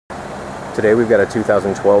Today we've got a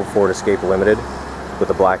 2012 Ford Escape Limited with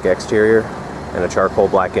a black exterior and a charcoal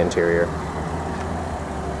black interior.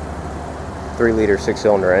 3-liter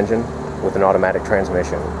 6-cylinder engine with an automatic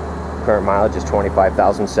transmission. Current mileage is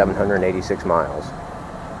 25,786 miles.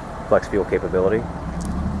 Flex fuel capability.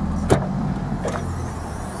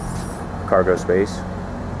 Cargo space.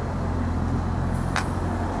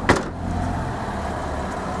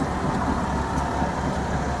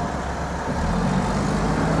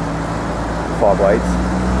 Fog lights.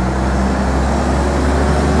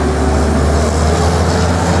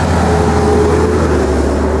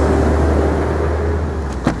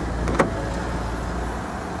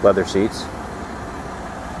 Leather seats.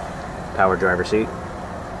 Power driver seat.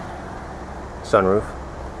 Sunroof.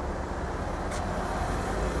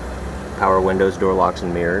 Power windows, door locks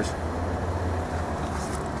and mirrors.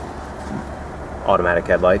 Automatic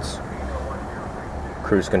headlights.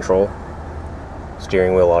 Cruise control.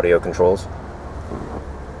 Steering wheel audio controls.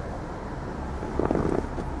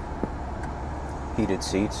 Heated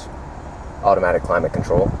seats. Automatic climate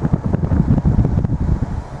control.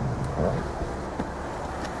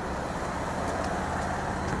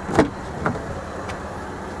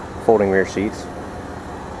 Folding rear seats.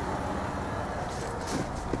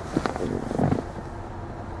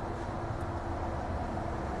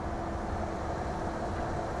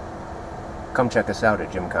 Come check us out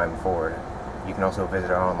at Jim Keim Ford. You can also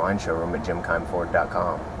visit our online showroom at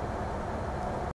jimkeimford.com.